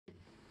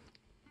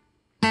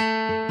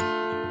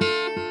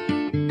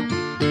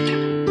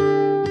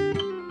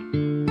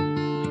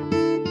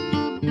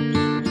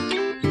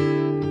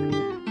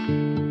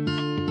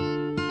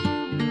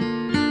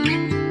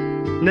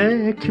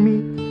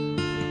君、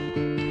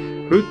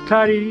二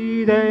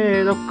人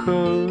でど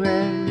こへ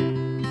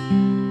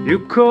行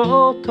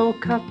こうと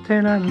勝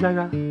手なんだ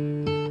が、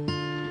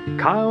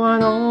川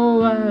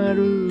のあ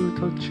る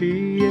土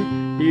地へ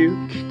行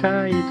き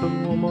たいと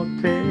思っ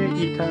て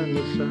いたの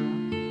さ。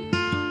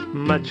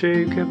街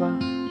へ行けば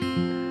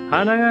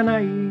花がな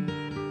い、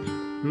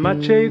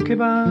街へ行け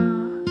ば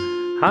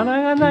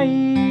花がな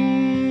い。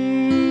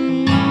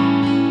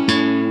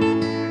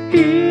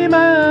今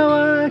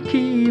は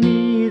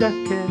君だけ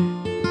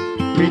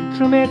見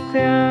つめ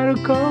て歩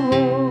こ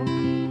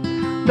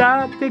う。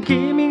だって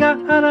君が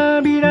花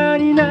びら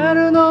にな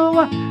るの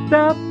は、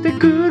だって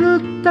狂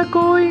った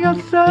恋が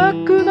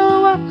咲く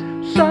のは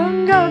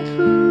3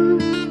月。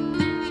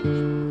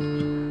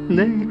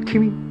ねえ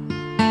君、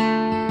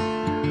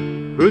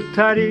二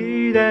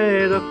人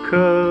でどこ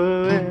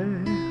へ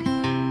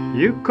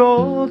行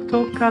こう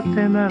と勝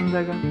手なん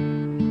だが、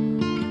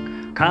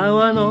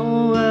川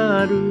の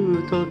あ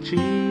る土地へ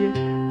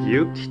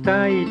行き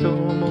たいと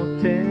思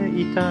って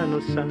いた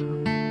のさ。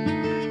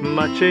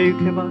街へ行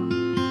けば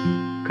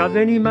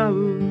風に舞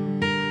う、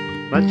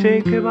街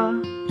へ行けば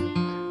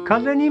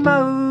風に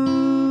舞う。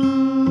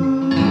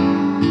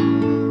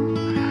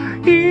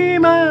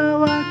今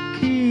は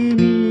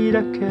君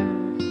だけ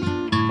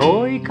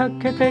追いか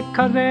けて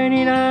風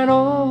にな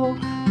ろ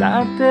う。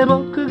だって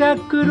僕が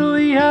狂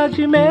い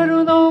始め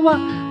るのは、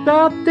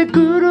だって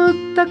狂っ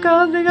た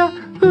風が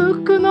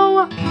吹くの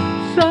は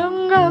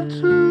3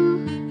月。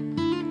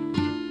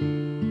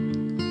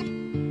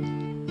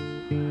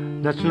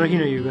夏の日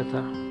の夕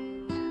方、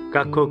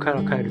学校か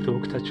ら帰ると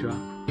僕たちは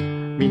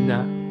みん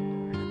な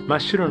真っ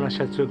白なシ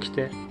ャツを着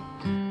て、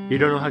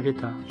色のはげ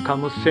た貨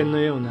物船の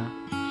ような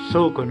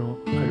倉庫の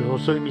ある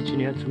細い道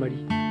に集ま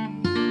り、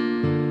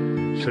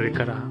それ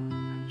から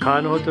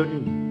川のほとり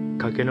に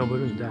駆け上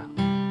るんだ。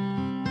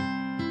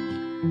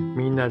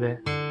みんな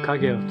で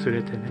影を連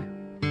れてね。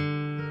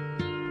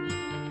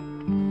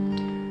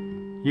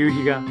夕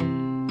日が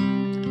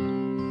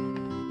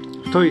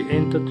太い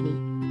煙突に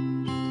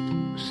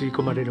吸い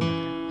込まれるまで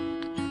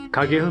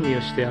影踏み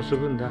をして遊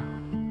ぶんだ。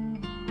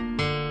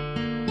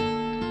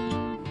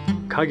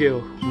影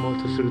を踏もう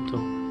とすると、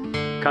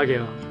影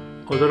は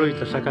驚い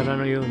た魚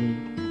のように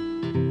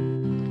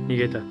逃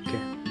げたっけ。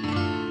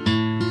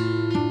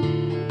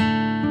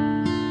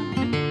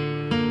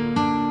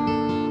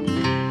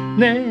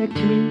ねえ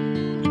君、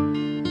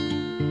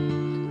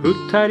二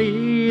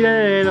人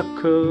でど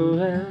こ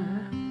へ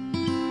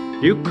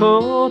行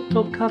こう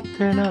と勝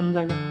手なん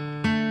だが、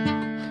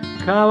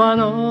川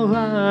の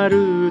あ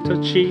る土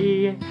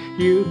地へ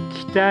行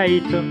きた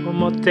いと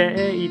思っ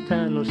ていた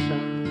のさ。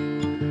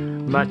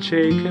街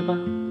へ行けば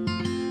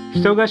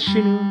人が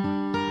死ぬ、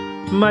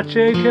街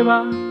へ行け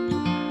ば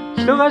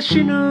人が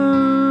死ぬ。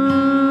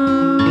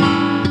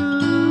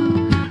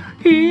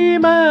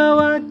今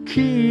は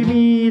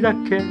君だ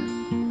け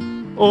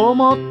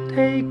思っ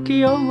て生き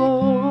よ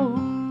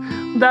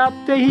う。だっ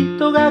て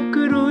人が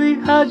狂い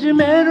始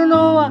める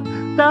のは、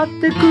だっ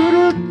て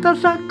狂った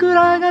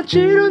桜が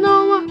散る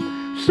のは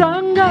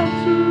3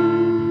月。